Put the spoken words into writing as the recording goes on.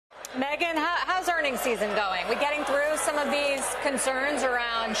Meghan, how's earnings season going? We getting through some of these concerns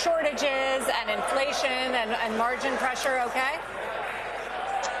around shortages and inflation and margin pressure okay?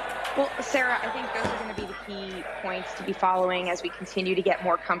 Well, Sarah, I think those are going to be the key points to be following as we continue to get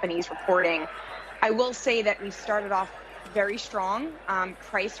more companies reporting. I will say that we started off very strong.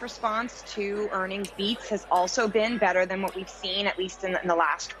 Price response to earnings beats has also been better than what we've seen, at least in the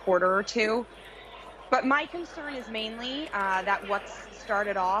last quarter or two. But my concern is mainly that what's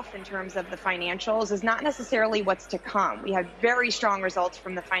started off in terms of the financials is not necessarily what's to come. We had very strong results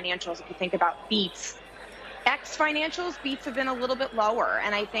from the financials if you think about beats. Ex-financials, beats have been a little bit lower.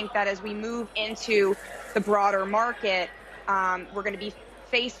 And I think that as we move into the broader market, we're going to be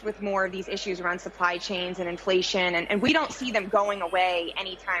faced with more of these issues around supply chains and inflation. And we don't see them going away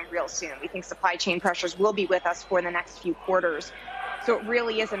anytime real soon. We think supply chain pressures will be with us for the next few quarters. So it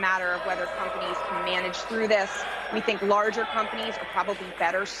really is a matter of whether companies can manage through this. We think larger companies are probably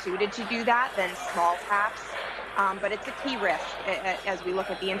better suited to do that than small caps. But it's a key risk as we look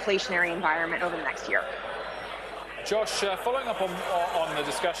at the inflationary environment over the next year. Josh, following up on the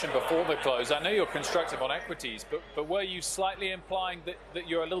discussion before the close, I know you're constructive on equities, but were you slightly implying that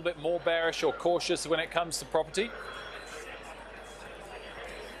you're a little bit more bearish or cautious when it comes to property?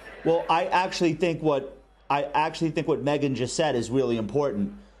 Well, I actually think what Meghan just said is really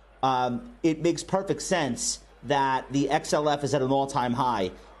important. It makes perfect sense that the XLF is at an all-time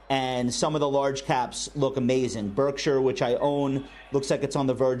high, and some of the large caps look amazing. Berkshire, which I own, looks like it's on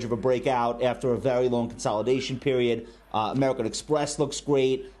the verge of a breakout after a very long consolidation period. American Express looks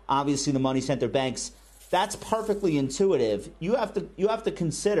great. Obviously, the money center banks. That's perfectly intuitive. You have to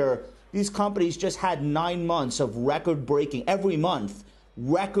consider these companies just had 9 months of record-breaking, every month,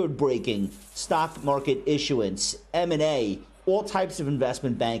 record-breaking stock market issuance, M&A, all types of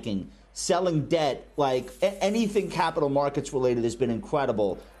investment banking, selling debt, like anything capital markets related has been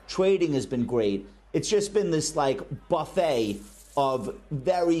incredible. Trading has been great. It's just been this like buffet of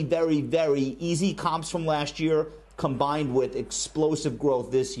very, very, very easy comps from last year combined with explosive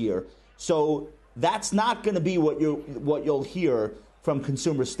growth this year. So that's not going to be what you'll hear from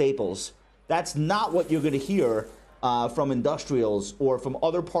consumer staples. That's not what you're going to hear from industrials or from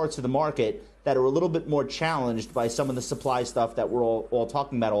other parts of the market that are a little bit more challenged by some of the supply stuff that we're all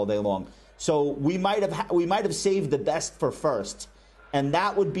talking about all day long. So we might have saved the best for first, and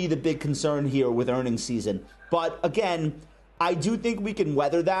that would be the big concern here with earnings season. But again, I do think we can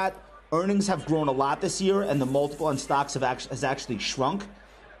weather that. Earnings have grown a lot this year, and the multiple on stocks has actually shrunk,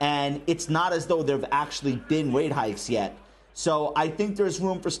 and it's not as though there have actually been rate hikes yet. So I think there's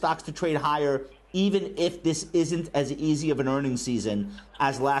room for stocks to trade higher, even if this isn't as easy of an earnings season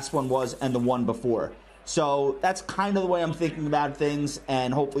as last one was and the one before. So that's kind of the way I'm thinking about things,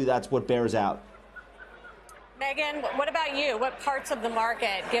 and hopefully that's what bears out. Meghan, what about you? What parts of the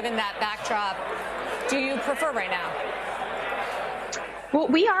market, given that backdrop, do you prefer right now? Well,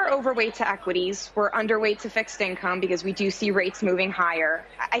 we are overweight to equities. We're underweight to fixed income because we do see rates moving higher.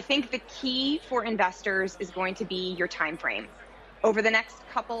 I think the key for investors is going to be your time frame. Over the next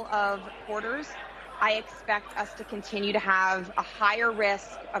couple of quarters, I expect us to continue to have a higher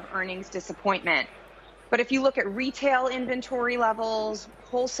risk of earnings disappointment. But if you look at retail inventory levels,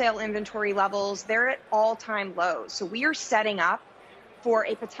 wholesale inventory levels, they're at all-time lows. So we are setting up for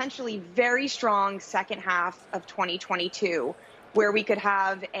a potentially very strong second half of 2022, where we could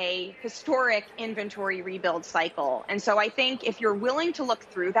have a historic inventory rebuild cycle. And so I think if you're willing to look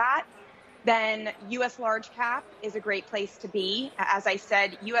through that, then U.S. large cap is a great place to be. As I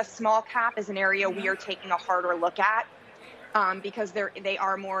said, U.S. small cap is an area we are taking a harder look at because they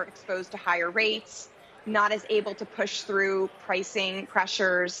are more exposed to higher rates, not as able to push through pricing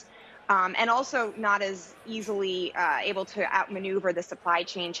pressures, and also not as easily able to outmaneuver the supply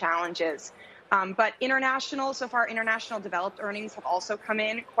chain challenges. But international, so far, international developed earnings have also come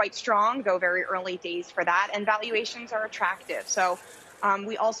in quite strong, though very early days for that, and valuations are attractive. So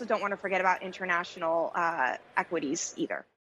we also don't want to forget about international equities either.